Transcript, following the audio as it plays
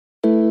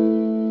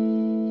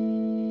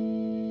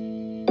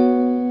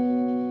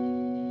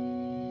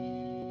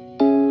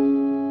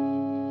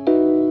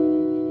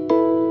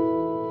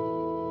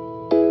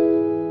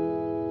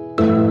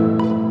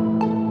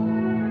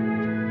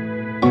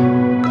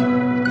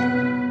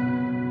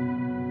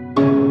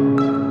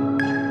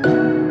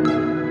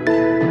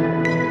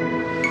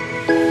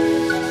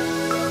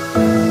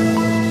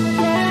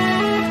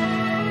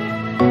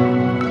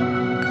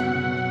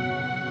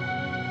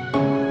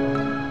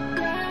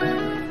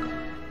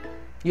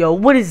Yo,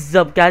 what is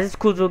up, guys? It's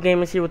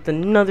KoolGamersHQ here with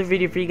another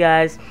video for you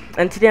guys.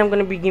 And today I'm going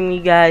to be giving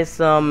you guys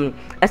some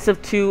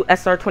SF2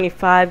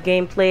 Sr25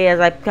 gameplay,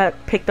 as I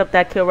picked up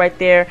that kill right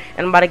there. And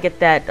I'm about to get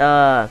that,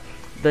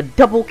 the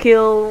double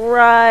kill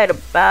right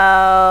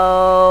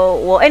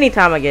about, well,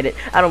 anytime I get it.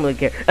 I don't really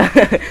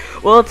care.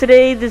 Well,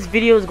 today this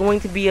video is going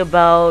to be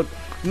about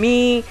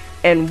me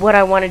and what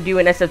I want to do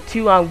in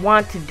SF2. I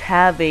want to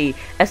have a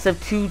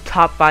SF2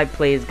 top 5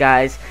 plays,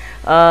 guys.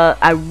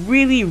 I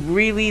really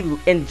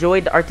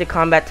enjoyed the Arctic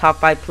Combat top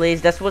 5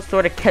 plays. That's what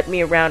sort of kept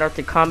me around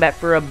Arctic Combat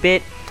for a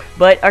bit,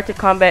 but Arctic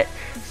Combat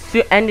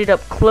ended up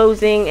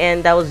closing,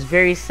 and that was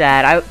very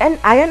sad.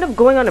 I ended up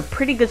going on a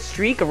pretty good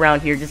streak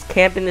around here, just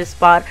camping this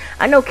spot.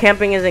 I know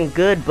camping isn't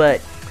good,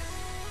 but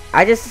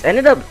I just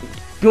ended up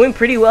doing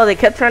pretty well. They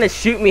kept trying to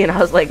shoot me, and I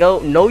was like, oh,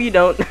 no you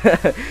don't.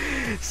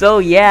 So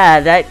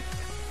yeah, that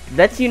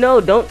lets you know,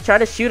 don't try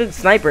to shoot a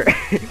sniper.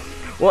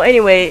 Well,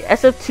 anyway,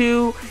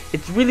 SF2,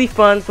 it's really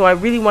fun, so I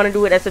really want to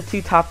do an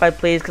SF2 top 5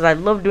 plays, because I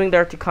love doing the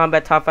Arctic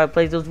Combat top 5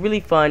 plays. It was really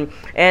fun,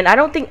 and I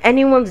don't think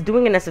anyone's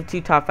doing an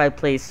SF2 top 5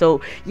 plays.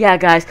 So yeah,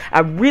 guys,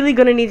 I'm really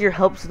gonna need your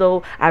help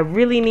though. I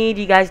really need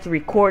you guys to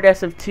record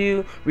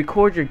SF2,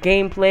 record your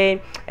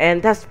gameplay,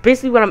 and that's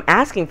basically what I'm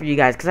asking for you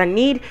guys, because I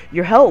need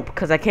your help,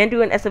 because I can't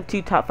do an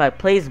SF2 top 5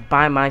 plays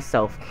by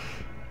myself.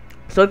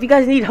 So if you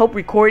guys need help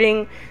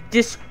recording,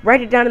 just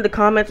write it down in the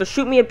comments or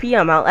shoot me a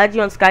PM. I'll add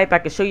you on Skype. I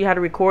can show you how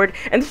to record.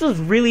 And this was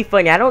really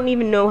funny. I don't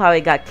even know how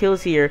I got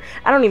kills here.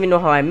 I don't even know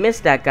how I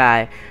missed that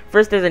guy.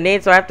 First there's a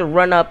nade, so I have to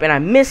run up, and I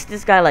missed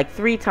this guy like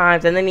 3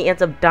 times, and then he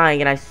ends up dying,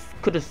 and I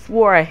could have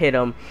swore I hit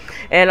him.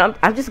 And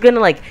I'm just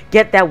gonna like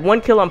get that 1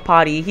 kill on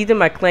Potty. He's in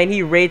my clan.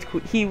 He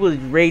was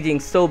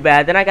raging so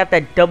bad. Then I got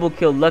that double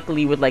kill,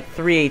 luckily, with like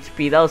 3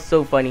 HP. That was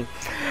so funny.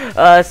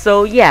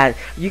 So yeah,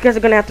 you guys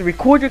are gonna have to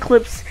record your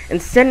clips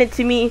and send it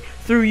to me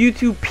through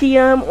YouTube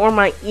PM or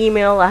my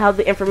email. I have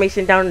the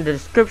information down in the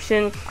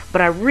description,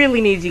 but I really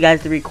need you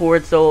guys to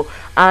record, so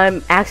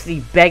I'm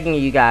actually begging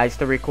you guys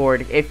to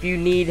record. If you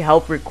need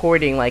help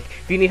recording, like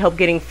if you need help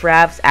getting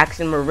fraps,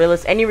 Action,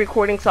 Mirillis, any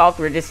recording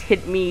software, just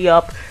hit me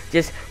up.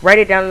 Just write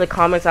it down in the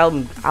comments.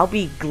 I'll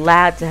be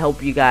glad to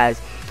help you guys.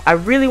 I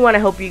really want to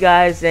help you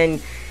guys,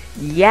 and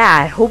yeah,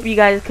 I hope you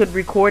guys could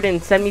record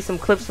and send me some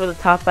clips for the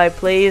top 5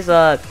 plays.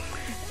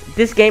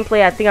 This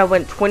gameplay, I think I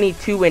went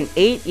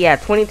 22-8. Yeah,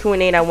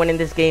 22-8 I went in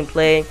this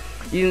gameplay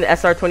using the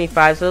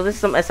Sr25. So this is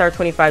some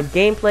Sr25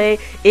 gameplay.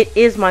 It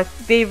is my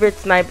favorite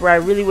sniper. I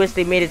really wish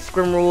they made it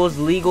scrim rules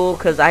legal,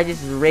 because I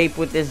just rape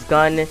with this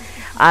gun.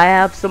 I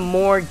have a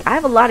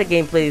lot of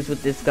gameplays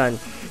with this gun.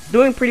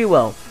 Doing pretty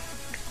well.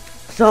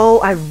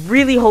 So I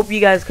really hope you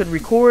guys could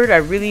record. I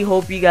really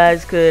hope you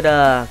guys could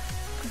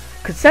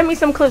send me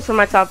some clips for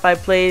my top 5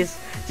 plays.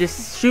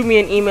 Just shoot me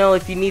an email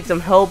if you need some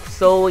help.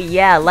 So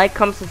yeah, like,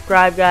 comment,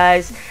 subscribe,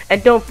 guys,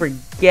 and don't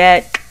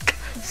forget,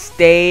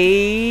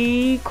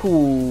 stay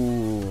cool.